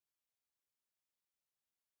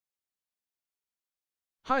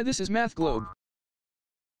Hi, this is Math Globe.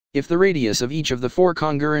 If the radius of each of the four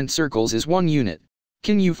congruent circles is 1 unit,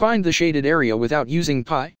 can you find the shaded area without using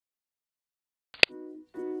pi?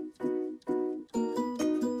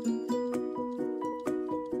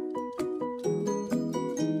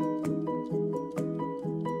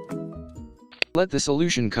 Let the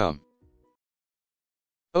solution come.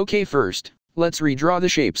 Okay, first, let's redraw the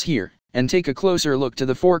shapes here, and take a closer look to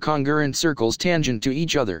the four congruent circles tangent to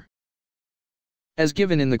each other. As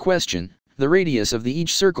given in the question, the radius of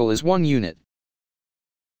each circle is 1 unit.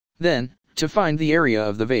 Then, to find the area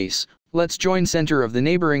of the vase, let's join center of the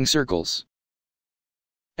neighboring circles.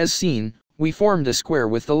 As seen, we formed a square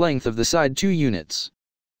with the length of the side 2 units.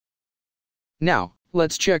 Now,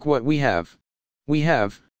 let's check what we have. We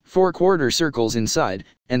have 4 quarter circles inside,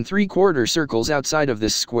 and 3 quarter circles outside of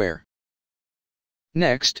this square.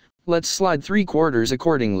 Next, let's slide 3 quarters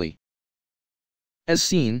accordingly. As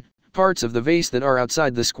seen, parts of the vase that are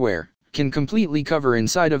outside the square can completely cover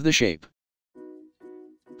inside of the shape.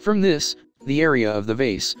 From this, the area of the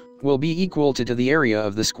vase will be equal to the area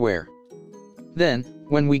of the square. Then,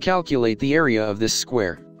 when we calculate the area of this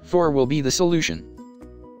square, 4 will be the solution.